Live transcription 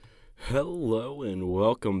Hello and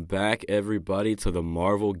welcome back, everybody, to the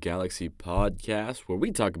Marvel Galaxy Podcast, where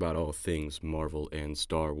we talk about all things Marvel and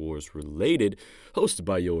Star Wars related, hosted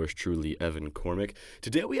by yours truly, Evan Cormick.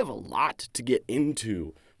 Today we have a lot to get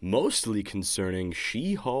into, mostly concerning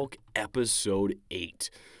She-Hulk Episode 8.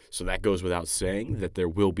 So that goes without saying that there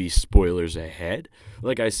will be spoilers ahead.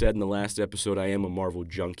 Like I said in the last episode, I am a Marvel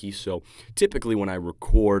junkie, so typically when I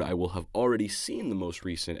record, I will have already seen the most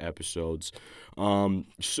recent episodes.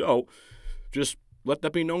 So just let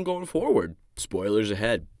that be known going forward. Spoilers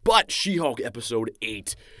ahead. But She-Hulk Episode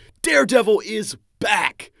 8, Daredevil is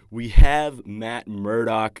back! We have Matt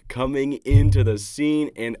Murdock coming into the scene,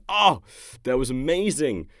 and that was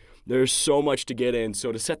amazing. There's so much to get in.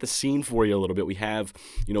 So to set the scene for you a little bit, we have,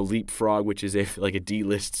 Leapfrog, which is a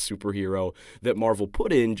D-list superhero that Marvel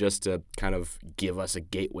put in just to kind of give us a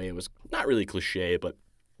gateway. It was not really cliche, but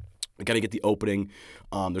we got to get the opening.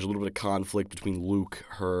 There's a little bit of conflict between Luke,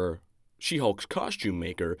 She-Hulk's costume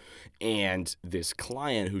maker, and this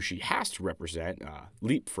client who she has to represent,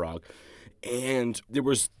 Leapfrog. And there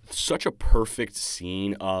was such a perfect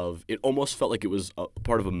scene of, it almost felt like it was a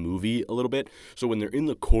part of a movie a little bit. So when they're in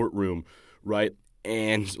the courtroom, right,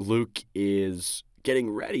 and Luke is getting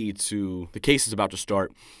ready the case is about to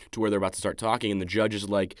start, to where they're about to start talking, and the judge is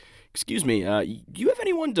like, "Excuse me, you have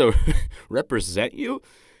anyone to represent you?"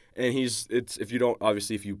 And if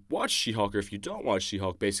you watch She-Hulk or if you don't watch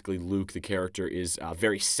She-Hulk, basically Luke, the character, is a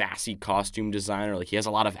very sassy costume designer. Like, he has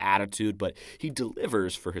a lot of attitude, but he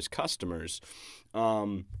delivers for his customers.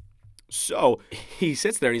 So he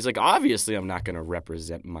sits there and he's like, obviously I'm not going to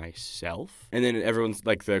represent myself. And then everyone's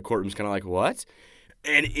like, the courtroom's kind of like, what?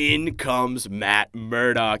 And in comes Matt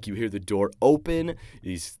Murdock. You hear the door open.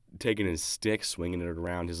 He's taking his stick, swinging it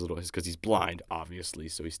around because he's blind, obviously.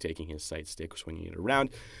 So he's taking his sight stick, swinging it around.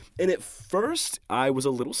 And at first, I was a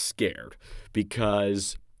little scared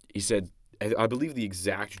because he said, I believe the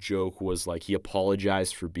exact joke was like he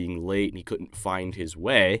apologized for being late and he couldn't find his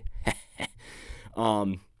way.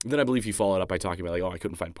 Then I believe he followed up by talking about I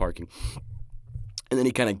couldn't find parking. And then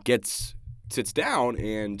he kind of sits down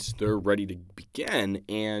and they're ready to begin,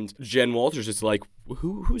 and Jen Walters is like,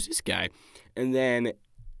 who's this guy? And then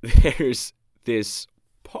there's this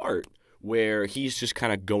part where he's just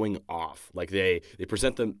kind of going off. Like they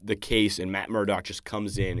present the case and Matt Murdock just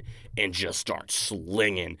comes in and just starts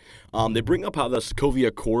slinging. They bring up how the Sokovia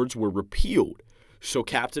Accords were repealed. So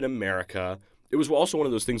Captain America, it was also one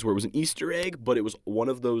of those things where it was an Easter egg, but it was one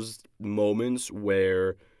of those moments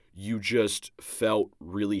where you just felt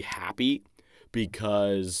really happy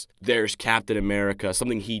because there's Captain America.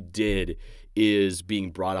 Something he did is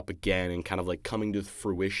being brought up again and kind of like coming to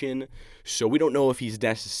fruition. So we don't know if he's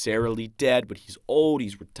necessarily dead, but he's old,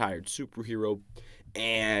 he's retired superhero,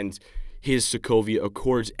 and his Sokovia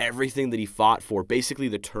Accords, everything that he fought for, basically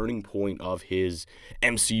the turning point of his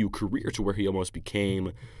MCU career to where he almost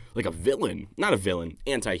became like a villain, not a villain,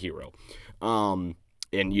 anti-hero. And,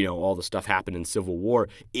 all the stuff happened in Civil War.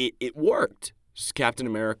 It worked. Captain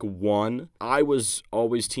America won. I was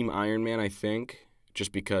always Team Iron Man, I think,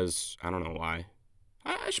 just because, I don't know why.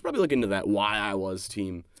 I should probably look into that, why I was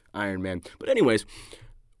Team Iron Man. But anyways,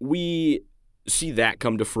 we see that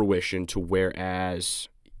come to fruition to whereas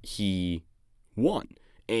he won.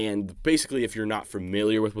 And basically, if you're not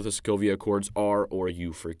familiar with what the Sokovia Accords are or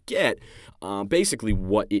you forget, basically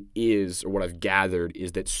what it is, or what I've gathered,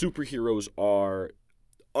 is that superheroes are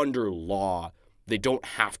under law. They don't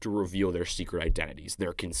have to reveal their secret identities.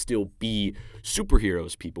 There can still be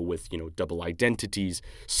superheroes, people with, double identities,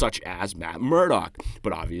 such as Matt Murdock.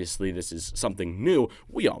 But obviously, this is something new.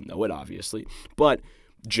 We all know it, obviously. But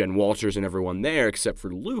Jen Walters and everyone there, except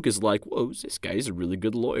for Luke, is like, whoa, who's this guy? He's a really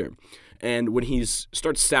good lawyer. And when he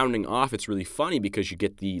starts sounding off, it's really funny because you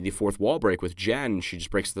get the fourth wall break with Jen. She just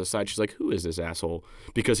breaks to the side. She's like, who is this asshole?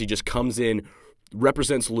 Because he just comes in,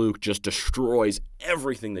 represents Luke, just destroys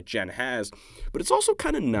everything that Jen has. But it's also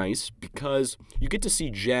kind of nice because you get to see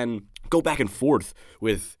Jen go back and forth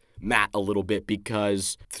with Matt a little bit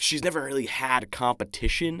because she's never really had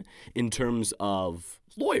competition in terms of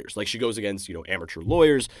lawyers. Like, she goes against, amateur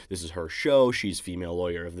lawyers. This is her show. She's Female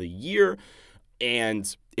Lawyer of the Year.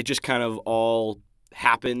 And it just kind of all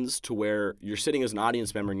happens to where you're sitting as an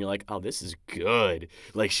audience member and you're like, oh, this is good.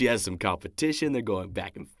 Like, she has some competition. They're going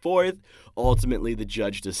back and forth. Ultimately, the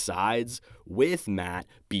judge decides with Matt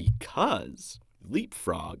because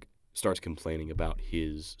Leapfrog starts complaining about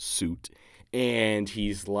his suit. And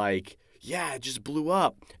he's like, yeah, it just blew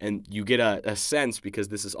up. And you get a sense, because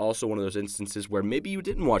this is also one of those instances where maybe you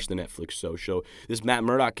didn't watch the Netflix show. This Matt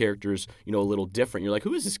Murdock character is, a little different. You're like,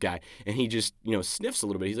 who is this guy? And he just, sniffs a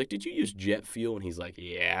little bit. He's like, did you use jet fuel? And he's like,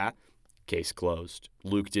 yeah. Case closed.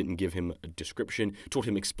 Luke didn't give him a description, told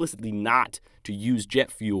him explicitly not to use jet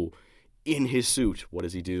fuel in his suit. What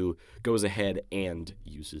does he do? Goes ahead and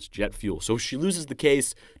uses jet fuel. So she loses the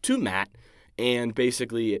case to Matt, and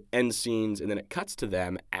basically it ends scenes, and then it cuts to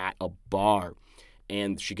them at a bar.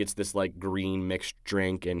 And she gets this, like, green mixed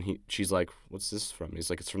drink, and she's like, what's this from? He's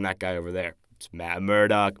like, it's from that guy over there. It's Matt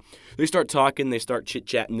Murdock. They start talking, they start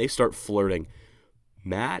chit-chatting, they start flirting.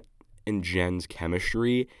 Matt and Jen's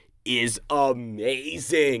chemistry is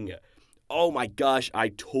amazing. Oh my gosh, I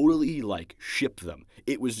totally, like, shipped them.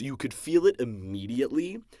 You could feel it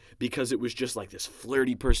immediately because it was just, like, this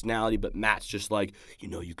flirty personality, but Matt's just like,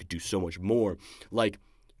 you could do so much more. Like,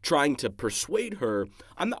 trying to persuade her.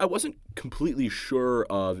 I wasn't completely sure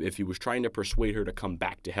of if he was trying to persuade her to come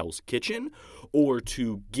back to Hell's Kitchen or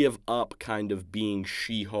to give up kind of being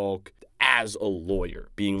She-Hulk as a lawyer,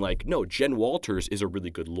 being like, no, Jen Walters is a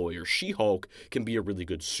really good lawyer. She-Hulk can be a really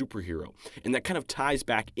good superhero. And that kind of ties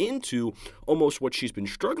back into almost what she's been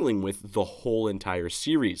struggling with the whole entire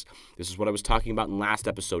series. This is what I was talking about in last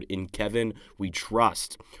episode. In Kevin, we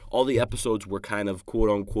trust. All the episodes were kind of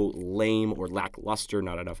quote-unquote lame or lackluster,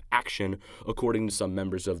 not enough action, according to some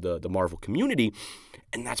members of the Marvel community.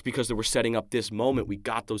 And that's because they were setting up this moment. We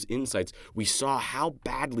got those insights. We saw how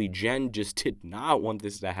badly Jen just did not want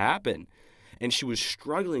this to happen. And she was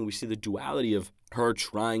struggling. We see the duality of her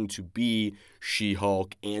trying to be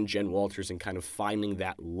She-Hulk and Jen Walters and kind of finding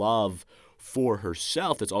that love for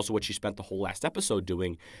herself. That's also what she spent the whole last episode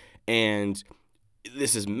doing. And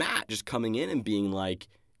this is Matt just coming in and being like,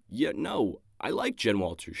 yeah, no, I like Jen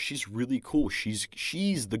Walters. She's really cool.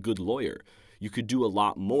 She's the good lawyer. You could do a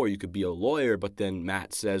lot more. You could be a lawyer, but then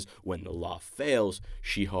Matt says when the law fails,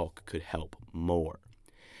 She-Hulk could help more.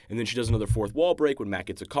 And then she does another fourth wall break when Matt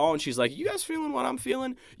gets a call, and she's like, you guys feeling what I'm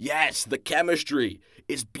feeling? Yes, the chemistry.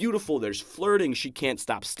 It's beautiful. There's flirting. She can't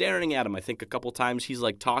stop staring at him. I think a couple times he's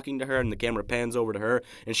like talking to her, and the camera pans over to her,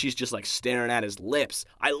 and she's just like staring at his lips.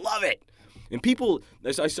 I love it. And people,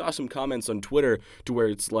 I saw some comments on Twitter to where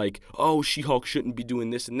it's like, oh, She-Hulk shouldn't be doing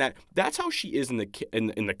this and that. That's how she is in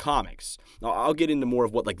the comics. Now, I'll get into more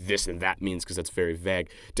of what like this and that means because that's very vague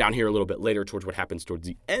down here a little bit later towards what happens towards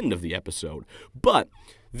the end of the episode. But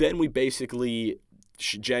then we basically,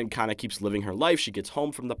 Jen kind of keeps living her life. She gets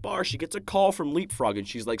home from the bar. She gets a call from Leapfrog, and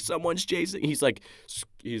she's like, someone's chasing. He's like,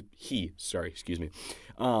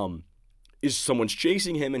 is someone's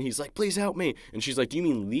chasing him, and he's like, please help me. And she's like, do you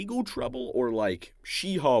mean legal trouble or like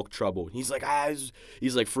She-Hulk trouble? And he's like,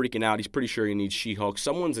 he's like freaking out. He's pretty sure he needs She-Hulk.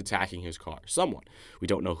 Someone's attacking his car. Someone. We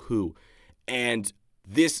don't know who. And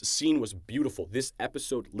this scene was beautiful. This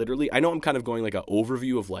episode, literally, I know I'm kind of going like an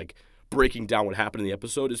overview of like breaking down what happened in the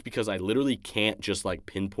episode is because I literally can't just like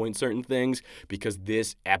pinpoint certain things because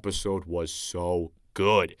this episode was so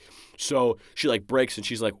good. So she like breaks and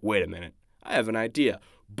she's like, wait a minute. I have an idea.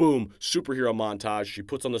 Boom, superhero montage. She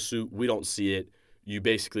puts on the suit. We don't see it. You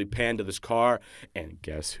basically pan to this car, and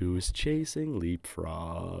guess who's chasing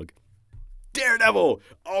Leapfrog? Daredevil!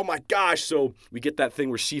 Oh my gosh. So we get that thing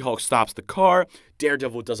where She-Hulk stops the car.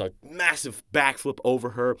 Daredevil does a massive backflip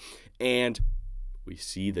over her, and we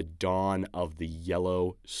see the dawn of the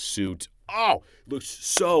yellow suit. Oh, looks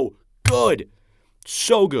so good.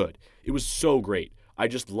 So good. It was so great. I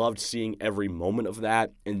just loved seeing every moment of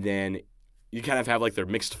that, and then you kind of have like their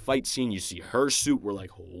mixed fight scene. You see her suit. We're like,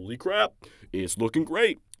 holy crap, it's looking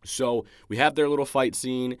great. So we have their little fight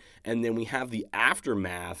scene, and then we have the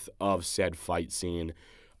aftermath of said fight scene.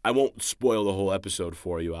 I won't spoil the whole episode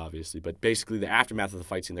for you, obviously, but basically the aftermath of the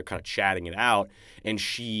fight scene, they're kind of chatting it out, and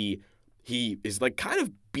he is like kind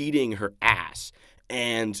of beating her ass,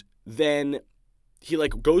 and then he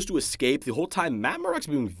like goes to escape. The whole time, Matt Murdock's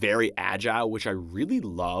being very agile, which I really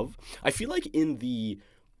love. I feel like in the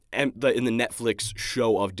Netflix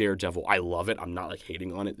show of Daredevil, I love it. I'm not like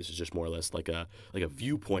hating on it. This is just more or less like a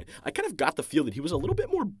viewpoint. I kind of got the feel that he was a little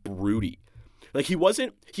bit more broody. Like he was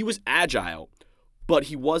agile, but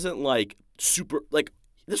he wasn't like super, like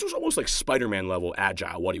this was almost like Spider-Man level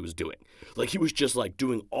agile what he was doing. Like he was just like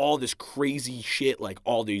doing all this crazy shit, like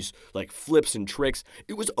all these like flips and tricks.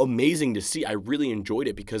 It was amazing to see. I really enjoyed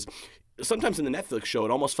it because sometimes in the Netflix show,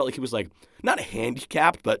 it almost felt like he was like not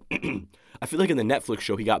handicapped, but I feel like in the Netflix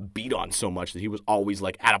show, he got beat on so much that he was always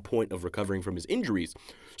like at a point of recovering from his injuries.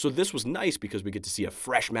 So this was nice because we get to see a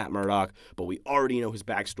fresh Matt Murdock, but we already know his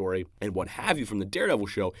backstory and what have you from the Daredevil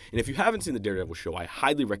show. And if you haven't seen the Daredevil show, I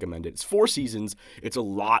highly recommend it. It's 4 seasons. It's a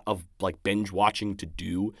lot of like binge watching to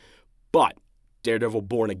do, but Daredevil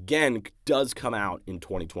Born Again does come out in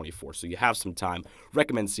 2024, so you have some time.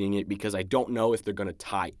 Recommend seeing it because I don't know if they're going to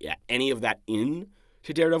tie any of that in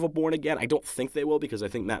to Daredevil Born Again. I don't think they will because I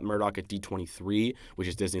think Matt Murdock at D23, which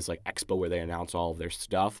is Disney's like expo where they announce all of their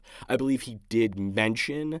stuff, I believe he did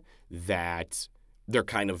mention that they're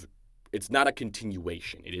kind of, it's not a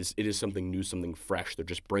continuation. It is something new, something fresh. They're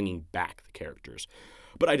just bringing back the characters.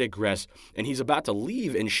 But I digress. And he's about to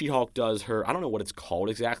leave, and She-Hulk does her, I don't know what it's called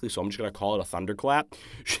exactly, so I'm just going to call it a thunderclap.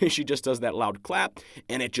 She just does that loud clap,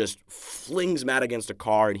 and it just flings Matt against a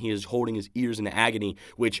car, and he is holding his ears in agony,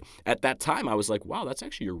 which at that time I was like, wow, that's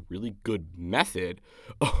actually a really good method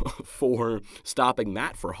for stopping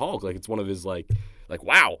Matt for Hulk. Like, it's one of his, like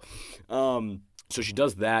wow. So she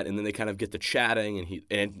does that, and then they kind of get to chatting,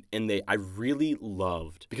 and I really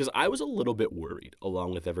loved, because I was a little bit worried,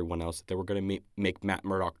 along with everyone else, that they were going to make Matt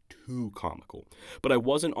Murdock too comical. But I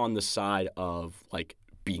wasn't on the side of, like,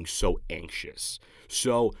 being so anxious.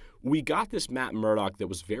 So we got this Matt Murdock that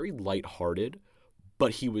was very lighthearted,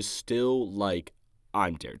 but he was still like,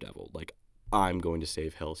 I'm Daredevil. Like, I'm going to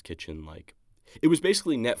save Hell's Kitchen, like, it was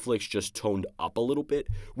basically Netflix just toned up a little bit,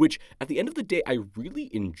 which at the end of the day I really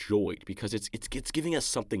enjoyed because it's giving us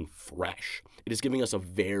something fresh. It is giving us a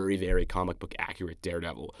very, very comic book accurate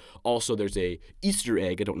Daredevil. Also, there's a Easter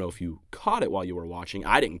egg. I don't know if you caught it while you were watching.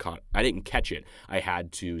 I didn't catch it. I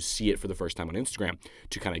had to see it for the first time on Instagram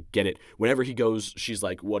to kind of get it. Whenever he goes, she's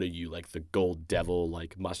like, "What are you, like the gold devil?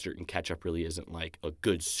 Like mustard and ketchup really isn't like a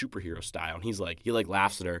good superhero style." And he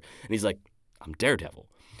laughs at her and he's like, "I'm Daredevil."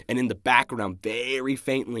 And in the background, very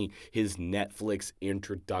faintly, his Netflix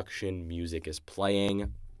introduction music is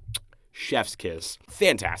playing. Chef's kiss.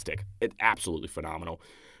 Fantastic. It's absolutely phenomenal.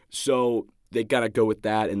 So they gotta go with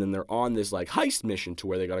that, and then they're on this like heist mission to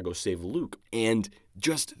where they gotta go save Luke. And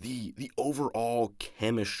just the overall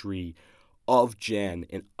chemistry of Jen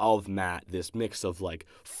and of Matt, this mix of like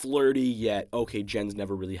flirty yet, okay, Jen's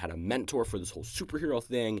never really had a mentor for this whole superhero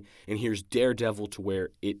thing, and here's Daredevil to where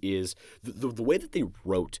it is, the way that they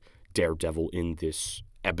wrote Daredevil in this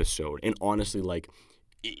episode, and honestly, like,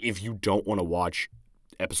 if you don't want to watch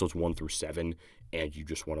episodes 1 through 7, and you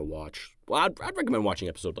just want to watch, well, I'd recommend watching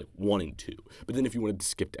episode like 1 and 2, but then if you wanted to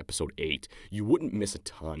skip to episode 8, you wouldn't miss a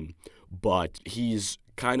ton, but he's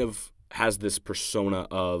kind of has this persona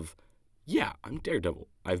of, yeah, I'm Daredevil.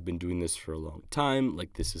 I've been doing this for a long time.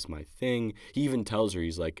 Like, this is my thing. He even tells her,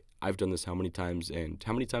 he's like, I've done this how many times, and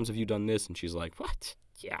how many times have you done this? And she's like, what?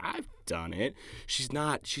 Yeah, I've done it. She's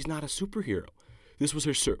not a superhero. This was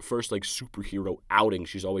her first, like, superhero outing.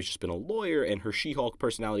 She's always just been a lawyer, and her She-Hulk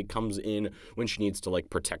personality comes in when she needs to,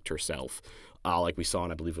 like, protect herself. Like we saw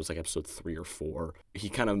in, I believe it was, like, episode 3 or 4. He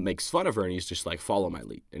kind of makes fun of her, and he's just like, follow my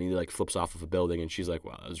lead. And he, like, flips off of a building, and she's like,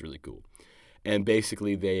 wow, that was really cool. And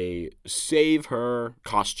basically they save her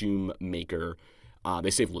costume maker.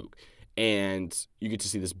 They save Luke. And you get to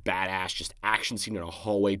see this badass just action scene in a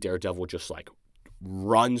hallway. Daredevil just like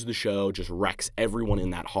runs the show, just wrecks everyone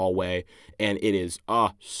in that hallway. And it is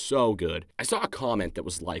so good. I saw a comment that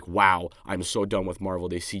was like, wow, I'm so done with Marvel.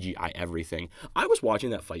 They CGI everything. I was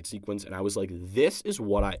watching that fight sequence and I was like, this is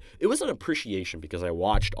what it was an appreciation because I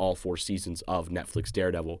watched all 4 seasons of Netflix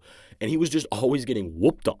Daredevil. And he was just always getting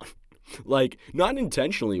whooped on. Like, not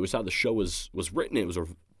intentionally, it was how the show was written. It was a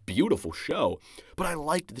beautiful show. But I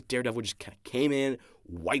liked that Daredevil just kind of came in,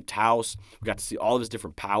 wiped house. We got to see all of his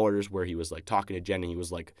different powers where he was, like, talking to Jen and he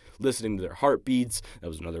was, like, listening to their heartbeats. That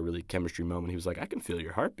was another really chemistry moment. He was like, I can feel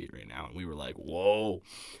your heartbeat right now. And we were like, whoa.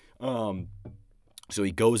 So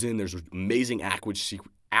he goes in. There's amazing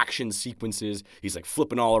action sequences. He's, like,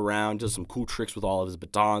 flipping all around, does some cool tricks with all of his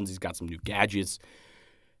batons. He's got some new gadgets.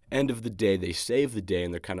 End of the day, they save the day,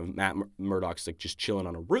 and they're kind of, Matt Murdock's like just chilling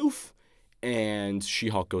on a roof, and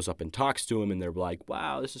She-Hulk goes up and talks to him, and they're like,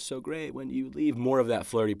 wow, this is so great, when do you leave? More of that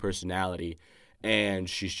flirty personality, and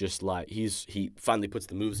she's just like, he finally puts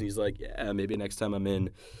the moves, and he's like, yeah, maybe next time I'm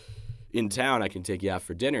in town, I can take you out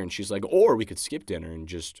for dinner, and she's like, or we could skip dinner, and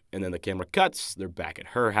then the camera cuts, they're back at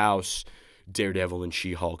her house, Daredevil and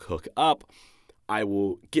She-Hulk hook up. I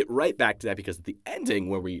will get right back to that because the ending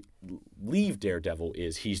where we leave Daredevil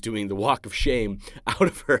is he's doing the walk of shame out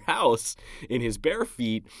of her house in his bare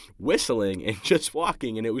feet, whistling and just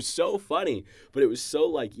walking. And it was so funny, but it was so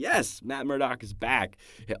like, yes, Matt Murdock is back.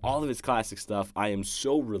 All of his classic stuff. I am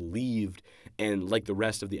so relieved. And like the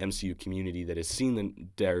rest of the MCU community that has seen the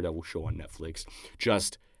Daredevil show on Netflix,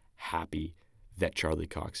 just happy that Charlie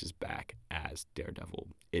Cox is back as Daredevil.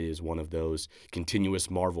 It is one of those continuous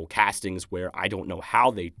Marvel castings where I don't know how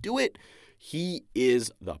they do it. He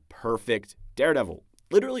is the perfect Daredevil.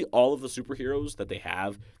 Literally all of the superheroes that they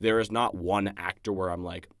have, there is not one actor where I'm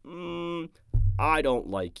like, I don't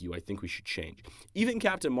like you. I think we should change. Even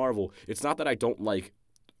Captain Marvel, it's not that I don't like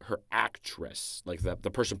her actress, like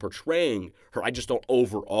the person portraying her. I just don't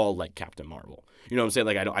overall like Captain Marvel. You know what I'm saying?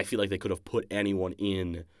 Like I feel like they could have put anyone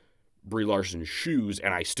in Brie Larson's shoes,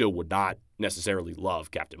 and I still would not necessarily love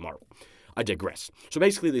Captain Marvel. I digress. So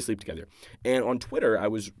basically, they sleep together. And on Twitter, I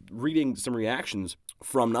was reading some reactions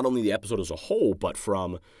from not only the episode as a whole, but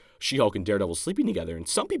from She-Hulk and Daredevil sleeping together, and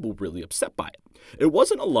some people were really upset by it. It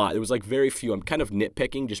wasn't a lot. It was like very few. I'm kind of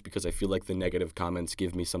nitpicking just because I feel like the negative comments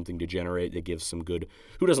give me something to generate. They give some good,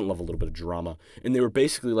 who doesn't love a little bit of drama? And they were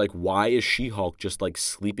basically like, why is She-Hulk just like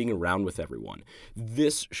sleeping around with everyone?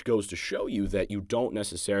 This goes to show you that you don't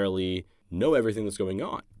necessarily know everything that's going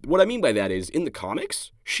on. What I mean by that is, in the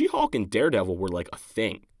comics, She-Hulk and Daredevil were like a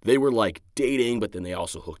thing. They were like dating, but then they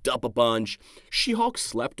also hooked up a bunch. She-Hulk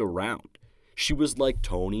slept around. She was like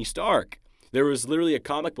Tony Stark. There was literally a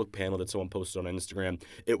comic book panel that someone posted on Instagram.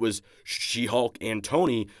 It was She-Hulk and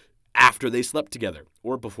Tony after they slept together,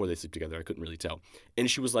 or before they slept together. I couldn't really tell. And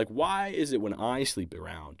she was like, why is it when I sleep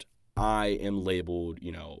around, I am labeled,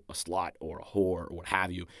 a slut or a whore or what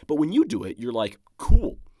have you. But when you do it, you're like,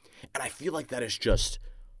 cool. And I feel like that is just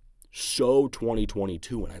so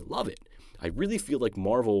 2022, and I love it. I really feel like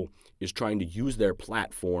Marvel is trying to use their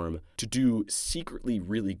platform to do secretly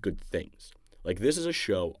really good things. Like, this is a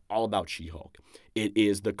show all about She-Hulk. It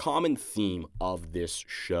is the common theme of this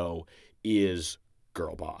show is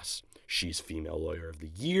girl boss. She's Female Lawyer of the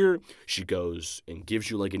Year. She goes and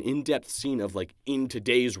gives you like an in-depth scene of like in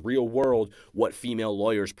today's real world what female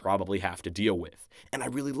lawyers probably have to deal with. And I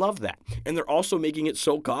really love that. And they're also making it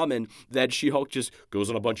so common that She-Hulk just goes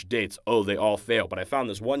on a bunch of dates. Oh, they all fail. But I found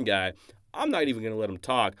this one guy. I'm not even going to let him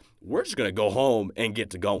talk. We're just going to go home and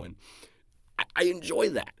get to going. I enjoy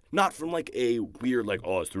that. Not from like a weird like,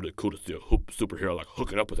 oh, it's really cool to see a superhero like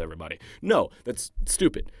hooking up with everybody. No, that's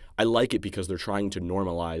stupid. I like it because they're trying to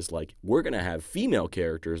normalize like we're going to have female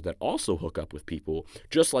characters that also hook up with people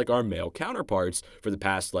just like our male counterparts for the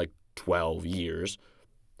past like 12 years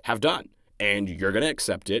have done. And you're going to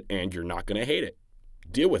accept it and you're not going to hate it.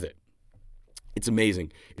 Deal with it. It's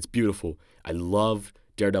amazing. It's beautiful. I love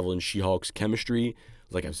Daredevil and She-Hulk's chemistry.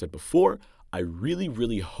 Like I've said before, I really,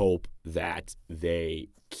 really hope that they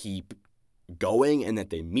keep going and that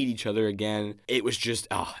they meet each other again. It was just,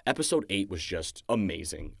 episode 8 was just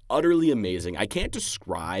amazing. Utterly amazing. I can't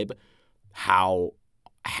describe how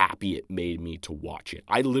happy it made me to watch it.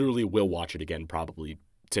 I literally will watch it again probably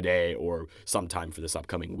today or sometime for this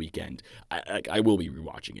upcoming weekend. I will be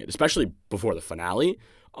rewatching it, especially before the finale.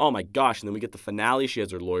 Oh my gosh, and then we get the finale. She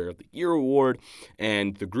has her Lawyer of the Year award,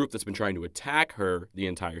 and the group that's been trying to attack her the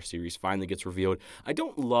entire series finally gets revealed. I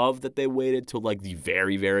don't love that they waited till like the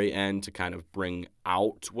very, very end to kind of bring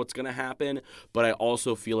out what's going to happen, but I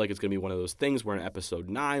also feel like it's going to be one of those things where in episode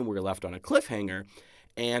 9 we're left on a cliffhanger.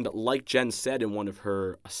 And like Jen said in one of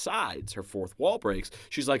her asides, her fourth wall breaks,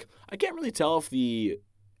 she's like, I can't really tell if the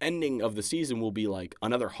ending of the season will be like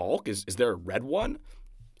another Hulk. Is there a red one?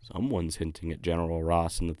 Someone's hinting at General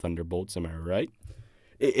Ross and the Thunderbolts, am I right?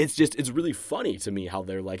 It's really funny to me how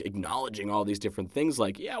they're like acknowledging all these different things.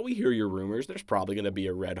 Like, yeah, we hear your rumors. There's probably going to be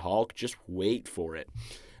a Red Hulk. Just wait for it.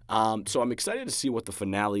 So I'm excited to see what the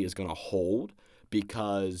finale is going to hold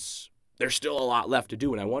because there's still a lot left to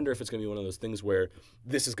do. And I wonder if it's going to be one of those things where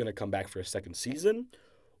this is going to come back for a second season,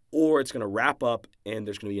 or it's going to wrap up and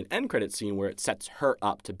there's going to be an end credit scene where it sets her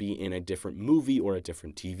up to be in a different movie or a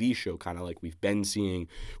different TV show, kind of like we've been seeing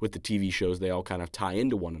with the TV shows. They all kind of tie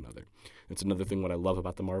into one another. That's another thing what I love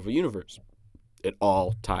about the Marvel Universe. It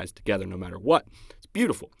all ties together no matter what. It's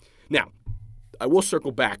beautiful. Now, I will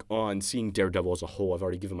circle back on seeing Daredevil as a whole. I've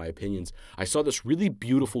already given my opinions. I saw this really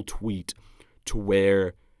beautiful tweet to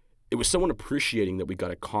where it was someone appreciating that we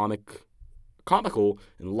got a comical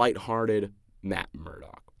and lighthearted Matt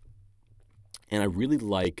Murdock. And I really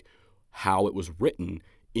like how it was written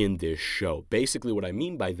in this show. Basically, what I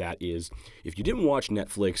mean by that is, if you didn't watch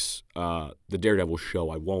Netflix, the Daredevil show,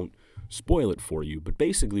 I won't spoil it for you. But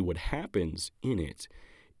basically what happens in it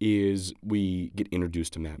is we get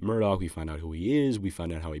introduced to Matt Murdock. We find out who he is. We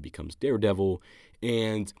find out how he becomes Daredevil.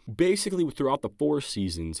 And basically throughout the 4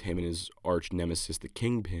 seasons, him and his arch nemesis, the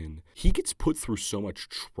Kingpin, he gets put through so much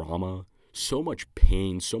trauma, so much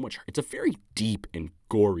pain, so much. It's a very deep and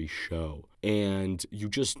gory show. And you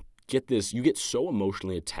just get this, you get so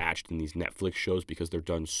emotionally attached in these Netflix shows because they're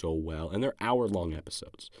done so well. And they're hour-long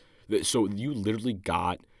episodes. So you literally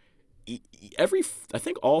got I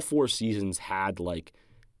think all 4 seasons had like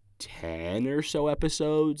 10 or so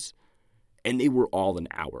episodes. And they were all an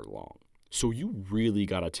hour long. So you really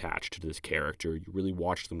got attached to this character. You really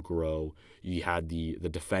watched them grow. You had the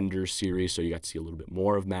Defenders series, so you got to see a little bit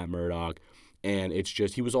more of Matt Murdock. And it's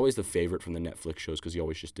just, he was always the favorite from the Netflix shows because he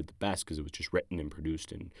always just did the best because it was just written and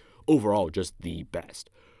produced and overall just the best.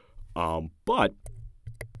 But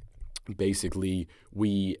basically,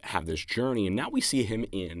 we have this journey, and now we see him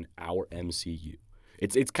in our MCU.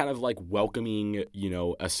 It's kind of like welcoming,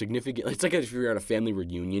 a significant, it's like if you're at a family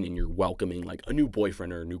reunion and you're welcoming like a new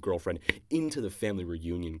boyfriend or a new girlfriend into the family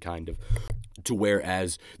reunion kind of, to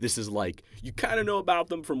whereas this is like, you kind of know about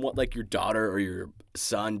them from what like your daughter or your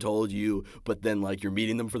son told you, but then like you're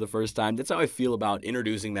meeting them for the first time. That's how I feel about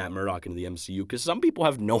introducing Matt Murdock into the MCU, because some people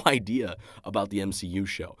have no idea about the MCU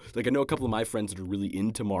show. Like I know a couple of my friends that are really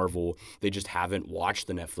into Marvel, they just haven't watched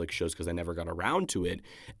the Netflix shows because I never got around to it.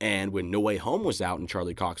 And when No Way Home was out and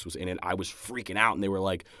Charlie Cox was in it, I was freaking out and they were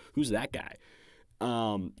like, who's that guy?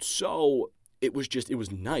 So it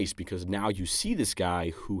was nice because now you see this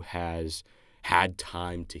guy who has had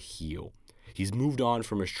time to heal. He's moved on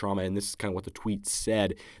from his trauma, and this is kind of what the tweet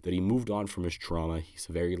said, that he moved on from his trauma. He's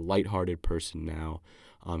a very lighthearted person now.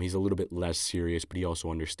 He's a little bit less serious, but he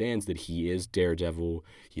also understands that he is Daredevil.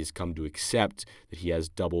 He has come to accept that he has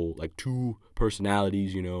two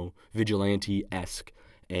personalities, vigilante-esque,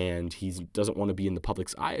 and he doesn't want to be in the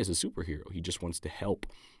public's eye as a superhero. He just wants to help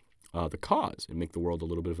the cause and make the world a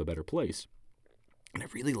little bit of a better place. And I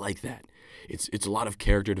really like that. It's a lot of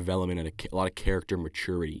character development and a lot of character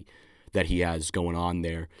maturity that he has going on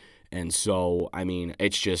there. And so, I mean,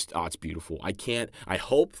 it's just, it's beautiful. I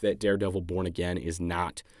hope that Daredevil Born Again is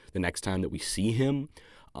not the next time that we see him.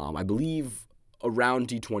 I believe around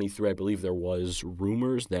D23, I believe there was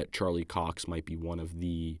rumors that Charlie Cox might be one of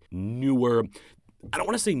the newer, I don't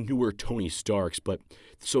want to say newer Tony Starks, but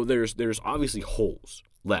so there's obviously holes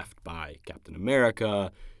left by Captain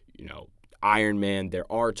America, Iron Man.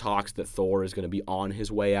 There are talks that Thor is going to be on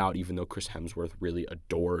his way out, even though Chris Hemsworth really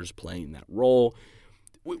adores playing that role.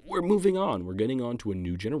 We're moving on. We're getting on to a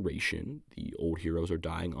new generation. The old heroes are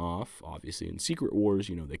dying off. Obviously, in Secret Wars,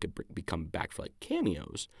 they could become back for like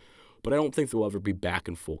cameos. But I don't think they'll ever be back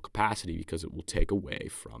in full capacity because it will take away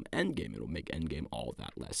from Endgame. It'll make Endgame all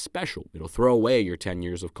that less special. It'll throw away your 10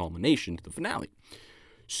 years of culmination to the finale.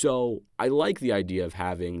 So I like the idea of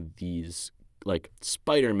having these like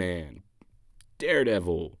Spider-Man,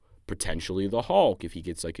 Daredevil, potentially the Hulk if he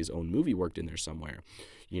gets like his own movie worked in there somewhere.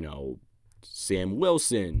 Sam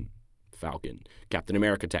Wilson, Falcon, Captain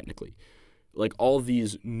America technically. Like all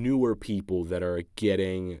these newer people that are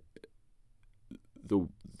getting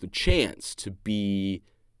the chance to be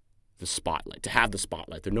the spotlight, to have the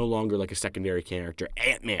spotlight. They're no longer like a secondary character.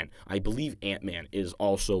 Ant-Man. I believe Ant-Man is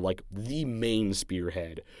also like the main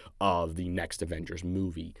spearhead of the next Avengers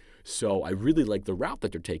movie. So I really like the route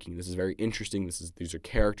that they're taking. This is very interesting. These are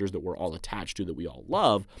characters that we're all attached to, that we all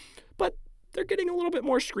love, but they're getting a little bit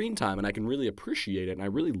more screen time, and I can really appreciate it, and I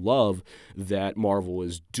really love that Marvel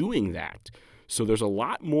is doing that. So there's a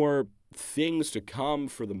lot more things to come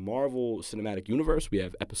for the Marvel Cinematic Universe. We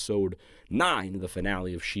have episode 9, the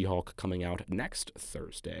finale of She-Hulk, coming out next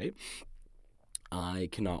Thursday. I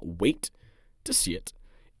cannot wait to see it.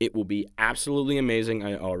 It will be absolutely amazing,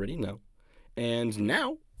 I already know. And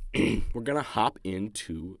now, we're going to hop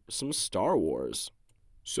into some Star Wars.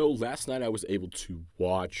 So last night I was able to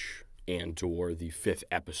watch Andor, the 5th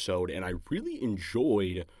episode, and I really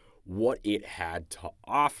enjoyed what it had to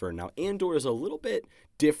offer. Now, Andor is a little bit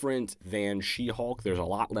different than She-Hulk. There's a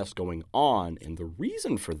lot less going on, and the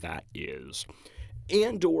reason for that is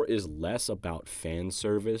Andor is less about fan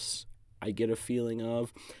service, I get a feeling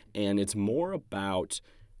of, and it's more about,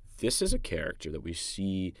 this is a character that we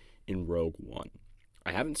see in Rogue One.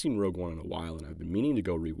 I haven't seen Rogue One in a while, and I've been meaning to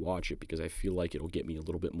go rewatch it because I feel like it'll get me a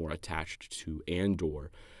little bit more attached to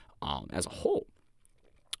Andor as a whole.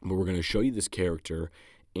 But we're going to show you this character,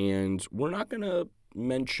 and we're not going to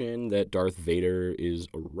mention that Darth Vader is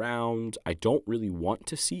around. I don't really want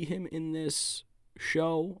to see him in this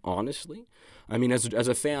show, honestly. I mean, as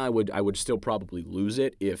a fan, I would still probably lose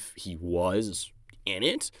it if he was in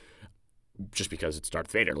it, just because it's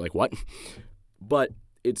Darth Vader. Like, what? But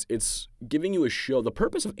it's giving you a show. The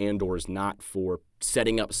purpose of Andor is not for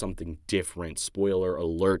setting up something different. Spoiler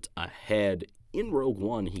alert ahead. In Rogue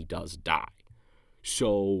One, he does die.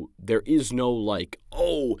 So there is no like,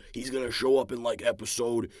 oh, he's going to show up in like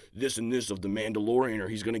episode this and this of The Mandalorian, or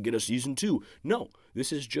he's going to get a season 2. No,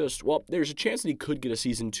 this is just, well, there's a chance that he could get a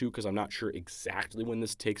season 2 because I'm not sure exactly when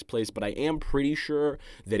this takes place, but I am pretty sure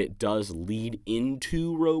that it does lead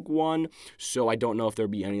into Rogue One. So I don't know if there'll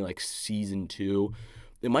be any like season 2.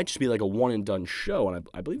 It might just be like a one and done show, and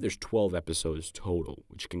I believe there's 12 episodes total,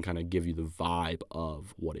 which can kind of give you the vibe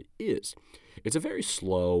of what it is. It's a very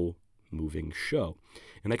slow moving show,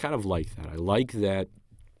 and I kind of like that. I like that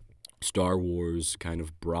Star Wars kind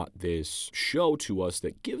of brought this show to us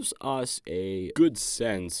that gives us a good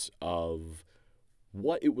sense of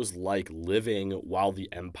what it was like living while the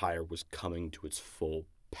Empire was coming to its full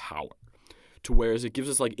power. To whereas it gives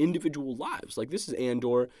us like individual lives. Like this is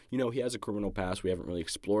Andor, he has a criminal past. We haven't really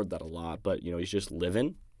explored that a lot, but he's just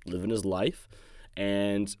living his life.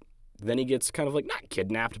 And then he gets kind of like not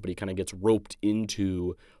kidnapped, but he kind of gets roped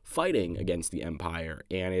into fighting against the Empire.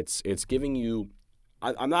 And it's giving you,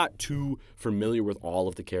 I'm not too familiar with all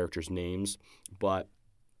of the characters' names, but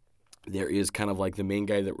there is kind of like the main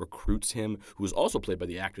guy that recruits him, who is also played by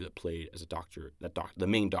the actor that played as a doctor, the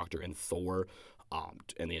main doctor in Thor,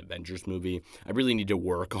 and the Avengers movie. I really need to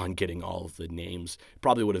work on getting all of the names.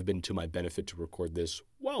 Probably would have been to my benefit to record this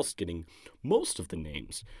whilst getting most of the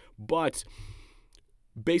names. But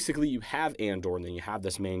basically you have Andor, and then you have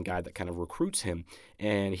this main guy that kind of recruits him,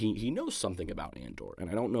 and he knows something about Andor. And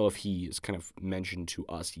I don't know if he has kind of mentioned to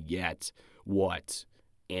us yet what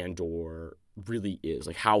Andor really is,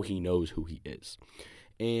 like how he knows who he is.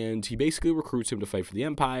 And he basically recruits him to fight for the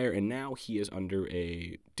Empire, and now he is under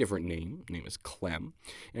a different name. His name is Clem,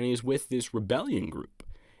 and he is with this rebellion group.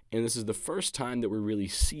 And this is the first time that we really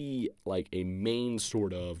see like a main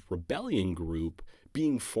sort of rebellion group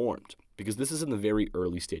being formed, because this is in the very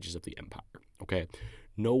early stages of the Empire, okay?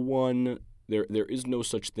 There is no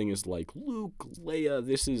such thing as like Luke, Leia.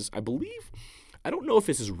 This is, I believe, I don't know if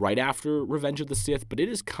this is right after Revenge of the Sith, but it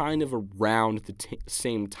is kind of around the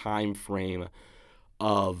same time frame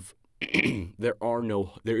of there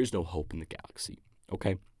is no hope in the galaxy,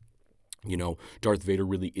 okay? Darth Vader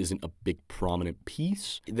really isn't a big prominent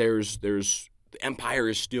piece. The Empire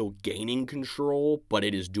is still gaining control, but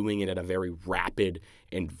it is doing it at a very rapid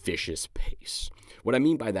and vicious pace. What I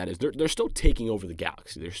mean by that is they're still taking over the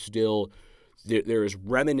galaxy. There is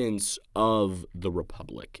remnants of the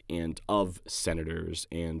Republic and of senators,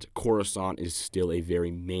 and Coruscant is still a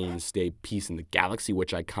very mainstay piece in the galaxy,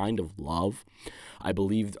 which I kind of love. I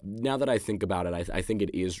believe, now that I think about it, I think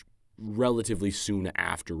it is relatively soon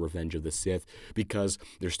after Revenge of the Sith, because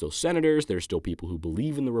there's still senators, there's still people who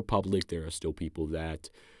believe in the Republic, there are still people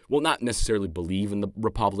that, well, not necessarily believe in the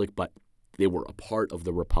Republic, but they were a part of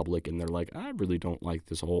the Republic, and they're like, I really don't like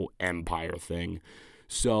this whole Empire thing.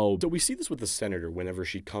 So we see this with the senator whenever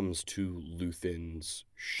she comes to Luthen's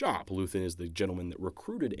shop. Luthen is the gentleman that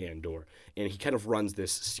recruited Andor, and he kind of runs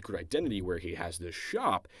this secret identity where he has this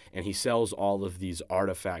shop, and he sells all of these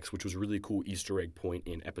artifacts, which was a really cool Easter egg point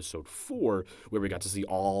in Episode 4, where we got to see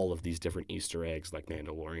all of these different Easter eggs, like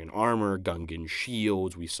Mandalorian armor, Gungan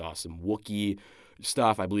shields. We saw some Wookiee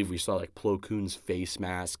stuff. I believe we saw like Plo Koon's face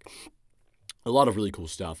mask. A lot of really cool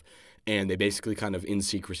stuff. And they basically kind of in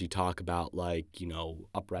secrecy talk about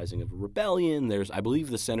uprising of a rebellion. I believe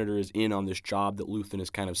the senator is in on this job that Luthen is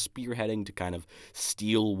kind of spearheading to kind of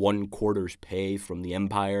steal 1/4's pay from the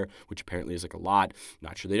Empire, which apparently is like a lot.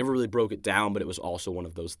 Not sure. They never really broke it down, but it was also one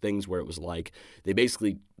of those things where it was like they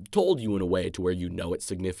basically told you in a way to where it's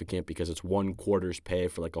significant because it's 1/4's pay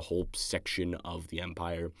for like a whole section of the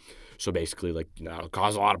Empire. So basically it'll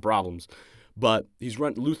cause a lot of problems. But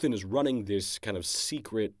Luthen is running this kind of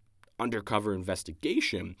secret undercover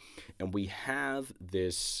investigation, and we have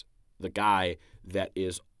the guy that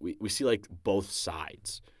is, we see like both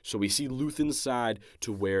sides. So we see Luthen's side,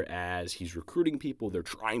 to whereas he's recruiting people, they're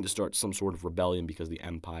trying to start some sort of rebellion because the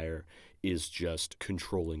Empire is just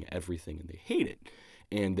controlling everything and they hate it.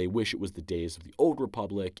 And they wish it was the days of the old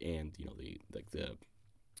Republic, and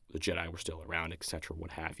the Jedi were still around, etc.,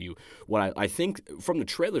 what have you. What I think from the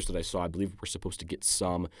trailers that I saw, I believe we're supposed to get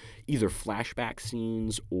some either flashback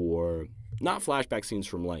scenes or not flashback scenes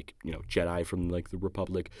from Jedi from the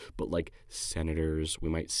Republic, but senators. We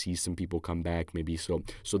might see some people come back maybe. So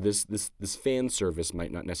this fan service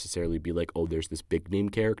might not necessarily be there's this big name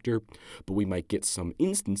character, but we might get some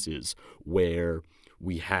instances where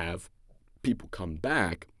we have people come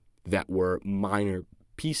back that were minor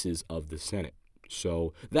pieces of the Senate.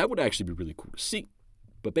 So that would actually be really cool to see.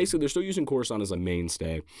 But basically, they're still using Coruscant as a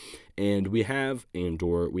mainstay. And we have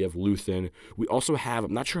Andor, we have Luthen. We also have,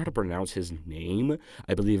 I'm not sure how to pronounce his name.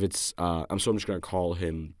 I believe it's, I'm just going to call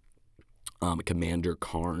him Commander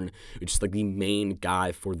Karn, which is the main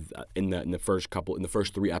guy for in the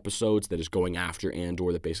first 3 episodes that is going after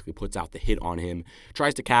Andor, that basically puts out the hit on him,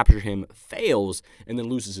 tries to capture him, fails, and then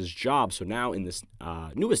loses his job. So now in this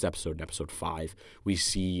newest episode, in episode 5, we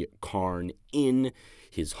see Karn in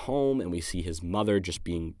his home, and we see his mother just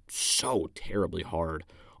being so terribly hard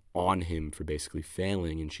on him for basically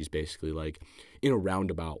failing, and she's basically like in a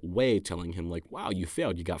roundabout way telling him like, wow, you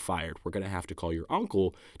failed, you got fired, we're gonna have to call your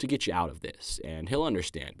uncle to get you out of this, and he'll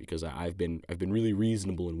understand because I've been really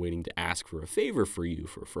reasonable in waiting to ask for a favor for you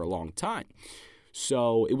for a long time.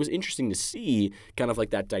 So it was interesting to see kind of like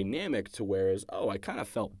that dynamic to whereas, oh, I kind of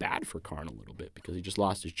felt bad for Karn a little bit because he just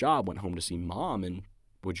lost his job, went home to see mom, and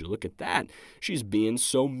would you look at that? She's being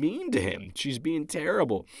so mean to him. She's being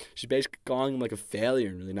terrible. She's basically calling him like a failure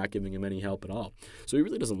and really not giving him any help at all. So he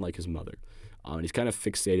really doesn't like his mother. And he's kind of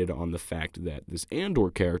fixated on the fact that this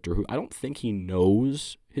Andor character, who I don't think he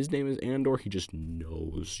knows his name is Andor, he just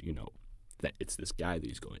knows, that it's this guy that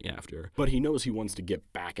he's going after. But he knows he wants to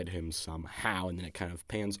get back at him somehow, and then it kind of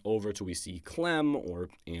pans over to we see Clem, or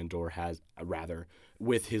Andor has, rather,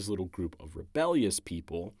 with his little group of rebellious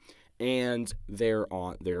people, and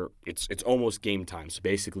it's almost game time. So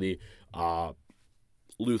basically,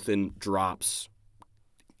 Luthen drops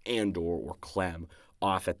Andor or Clem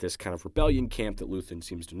off at this kind of rebellion camp that Luthen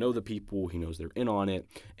seems to know the people. He knows they're in on it,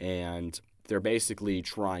 and they're basically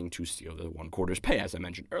trying to steal the 1/4 pay, as I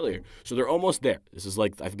mentioned earlier. So they're almost there. This is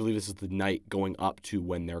like, I believe this is the night going up to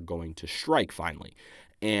when they're going to strike finally.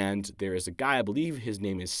 And there is a guy, I believe his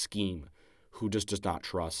name is Scheme, who just does not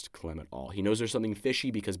trust Clem at all. He knows there's something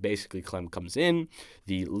fishy because basically Clem comes in.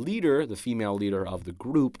 The leader, the female leader of the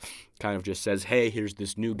group, kind of just says, hey, here's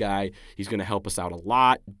this new guy. He's going to help us out a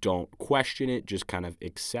lot. Don't question it. Just kind of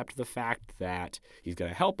accept the fact that he's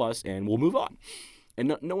going to help us and we'll move on.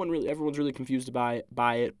 And no one really, everyone's really confused by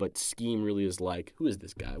it, but Scheme really is like, who is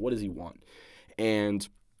this guy? What does he want? And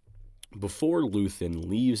before Luthen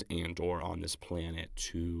leaves Andor on this planet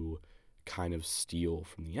to kind of steal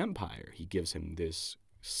from the Empire, he gives him this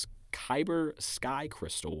Kyber sky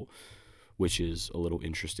crystal, which is a little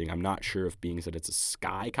interesting. I'm not sure if being said it's a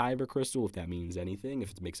sky Kyber crystal, if that means anything,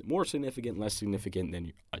 if it makes it more significant, less significant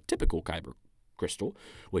than a typical Kyber crystal,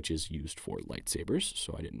 which is used for lightsabers.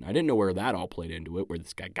 So I didn't know where that all played into it, where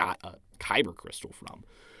this guy got a Kyber crystal from.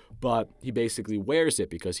 But he basically wears it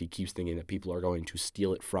because he keeps thinking that people are going to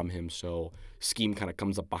steal it from him. So Scheme kind of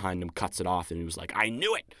comes up behind him, cuts it off, and he was like, I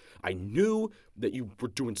knew it. I knew that you were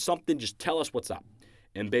doing something. Just tell us what's up.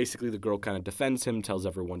 And basically the girl kind of defends him, tells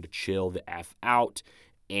everyone to chill the F out,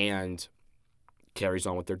 and carries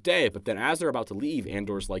on with their day. But then as they're about to leave,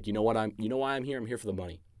 Andor's like, you know why I'm here? I'm here for the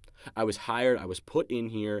money. I was hired. I was put in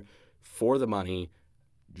here for the money.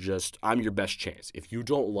 I'm your best chance. If you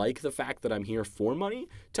don't like the fact that I'm here for money,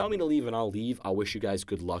 tell me to leave and I'll leave. I'll wish you guys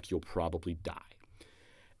good luck. You'll probably die.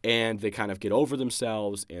 And they kind of get over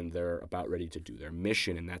themselves and they're about ready to do their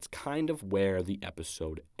mission. And that's kind of where the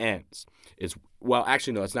episode ends.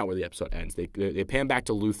 Actually, no, that's not where the episode ends. They pan back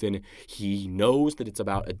to Luthen. He knows that it's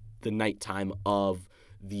about the nighttime of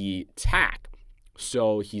the attack.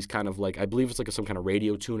 So he's kind of like, I believe it's like some kind of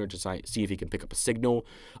radio tuner to see if he can pick up a signal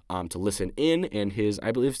to listen in. And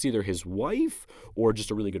I believe it's either his wife or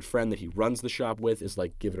just a really good friend that he runs the shop with is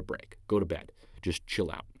like, give it a break. Go to bed. Just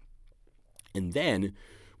chill out. And then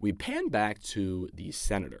we pan back to the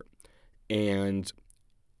senator. And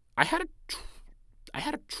I had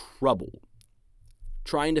a trouble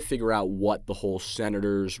trying to figure out what the whole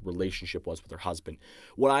senator's relationship was with her husband.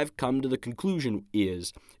 What I've come to the conclusion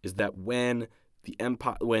is that when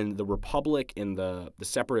the Republic and the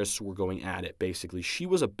Separatists were going at it, basically, she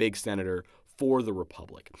was a big senator for the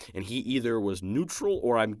Republic. And he either was neutral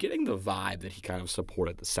or I'm getting the vibe that he kind of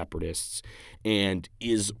supported the Separatists and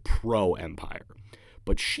is pro-Empire.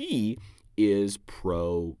 But she is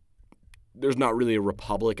pro, there's not really a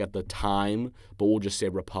Republic at the time, but we'll just say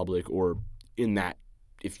Republic, or in that,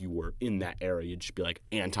 if you were in that era, you'd just be like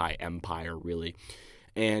anti-Empire, really.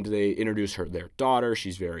 And they introduce their daughter.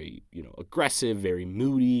 She's very, aggressive, very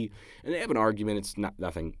moody. And they have an argument. It's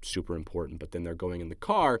nothing super important. But then they're going in the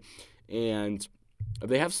car, and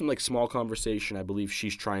they have some small conversation. I believe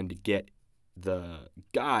she's trying to get the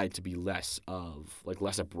guy to be less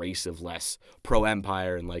abrasive, less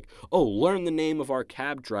pro-Empire, and learn the name of our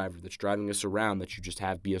cab driver that's driving us around that you just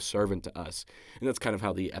have be a servant to us. And that's kind of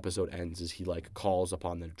how the episode ends, is he calls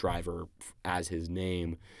upon the driver as his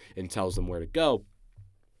name and tells them where to go.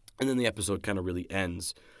 And then the episode kind of really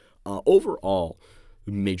ends. Overall,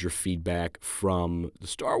 major feedback from the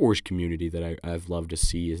Star Wars community that I've loved to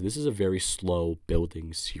see is this is a very slow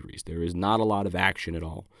building series. There is not a lot of action at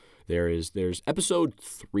all. There's episode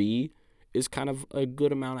 3 is kind of a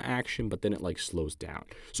good amount of action, but then it slows down.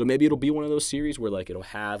 So maybe it'll be one of those series where it'll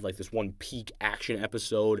have this one peak action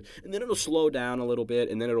episode, and then it'll slow down a little bit,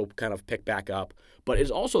 and then it'll kind of pick back up. But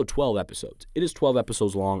it's also 12 episodes. It is 12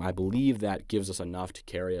 episodes long. I believe that gives us enough to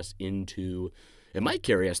carry us it might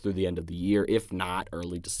carry us through the end of the year, if not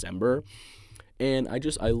early December. And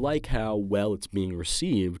I like how well it's being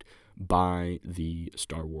received by the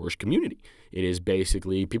Star Wars community. It is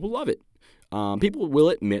basically, people love it. People will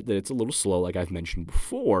admit that it's a little slow, like I've mentioned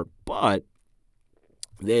before, but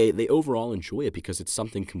they overall enjoy it because it's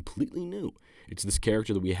something completely new. It's this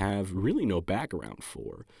character that we have really no background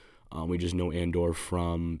for. We just know Andor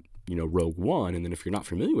from, Rogue One, and then if you're not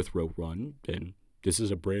familiar with Rogue One, then this is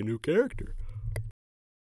a brand new character.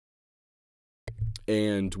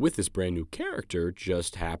 And with this brand new character,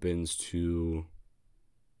 just happens to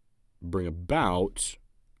bring about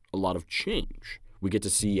a lot of change. We get to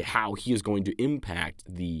see how he is going to impact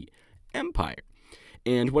the Empire.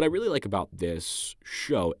 And what I really like about this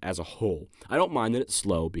show as a whole, I don't mind that it's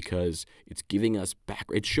slow because it's giving us back.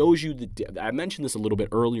 It shows you I mentioned this a little bit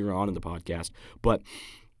earlier on in the podcast, but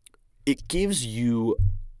it gives you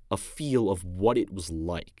a feel of what it was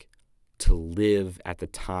like to live at the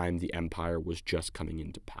time the Empire was just coming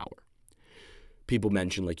into power. People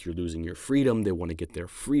mention like you're losing your freedom. They want to get their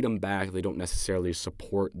freedom back. They don't necessarily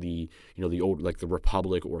support the old, like the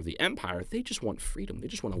Republic or the Empire. They just want freedom. They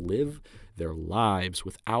just want to live their lives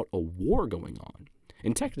without a war going on.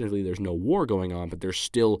 And technically there's no war going on, but there's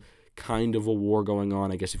still kind of a war going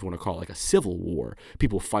on, I guess if you want to call it like a civil war,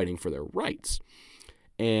 people fighting for their rights.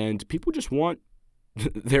 And people just want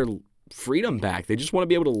their freedom back. They just want to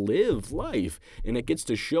be able to live life. And it gets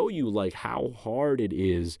to show you like how hard it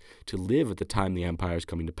is to live at the time the Empire is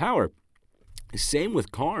coming to power. Same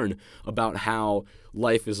with Karn about how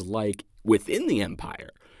life is like within the Empire.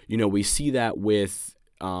 We see that with,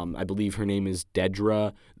 I believe her name is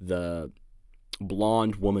Dedra, the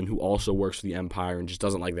blonde woman who also works for the Empire and just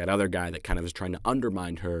doesn't like that other guy that kind of is trying to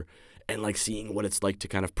undermine her. And like seeing what it's like to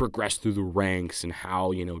kind of progress through the ranks and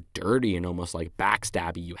how, dirty and almost like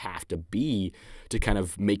backstabby you have to be to kind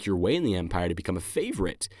of make your way in the Empire to become a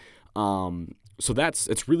favorite. So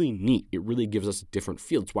it's really neat. It really gives us a different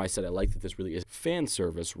feel. That's why I said I like that this really is fan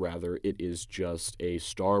service rather. It is just a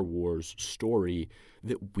Star Wars story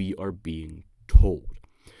that we are being told.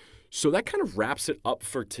 So that kind of wraps it up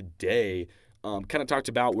for today. Kind of talked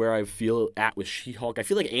about where I feel at with She-Hulk. I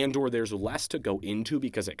feel like Andor, there's less to go into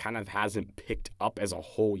because it kind of hasn't picked up as a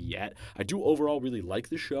whole yet. I do overall really like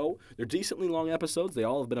the show. They're decently long episodes. They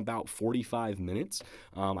all have been about 45 minutes.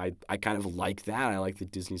 I kind of like that. I like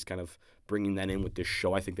that Disney's kind of bringing that in with this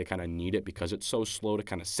show. I think they kind of need it because it's so slow to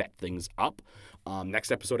kind of set things up.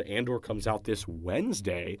 Next episode of Andor comes out this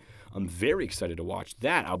Wednesday. I'm very excited to watch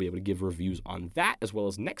that. I'll be able to give reviews on that, as well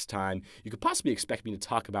as next time you could possibly expect me to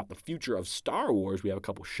talk about the future of Star Wars. We have a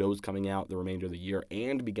couple shows coming out the remainder of the year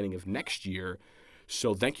and beginning of next year.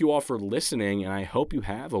 So thank you all for listening, and I hope you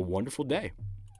have a wonderful day.